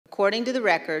according to the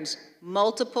records,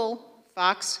 multiple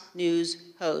Fox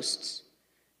News hosts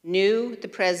knew the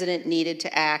president needed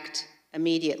to act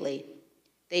immediately.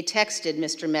 They texted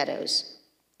Mr. Meadows,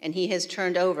 and he has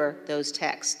turned over those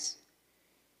texts.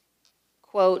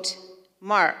 Quote,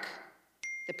 Mark,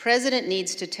 the president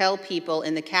needs to tell people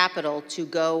in the Capitol to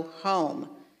go home.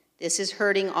 This is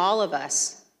hurting all of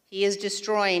us. He is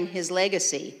destroying his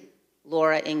legacy,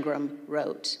 Laura Ingraham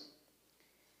wrote.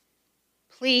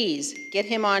 Please get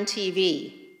him on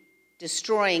TV,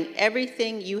 destroying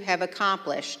everything you have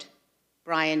accomplished,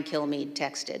 Brian Kilmeade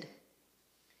texted.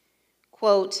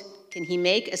 Quote, can he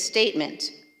make a statement?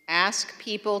 Ask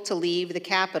people to leave the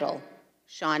Capitol,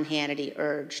 Sean Hannity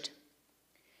urged.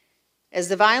 As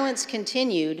the violence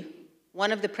continued,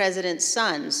 one of the president's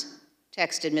sons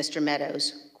texted Mr.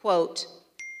 Meadows, quote,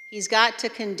 he's got to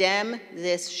condemn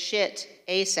this shit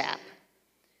ASAP.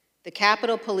 The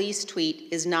Capitol Police tweet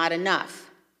is not enough,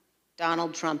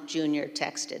 Donald Trump Jr.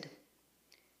 texted.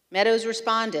 Meadows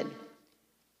responded,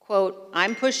 quote,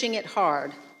 I'm pushing it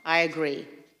hard, I agree.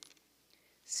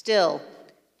 Still,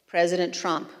 President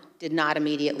Trump did not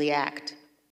immediately act.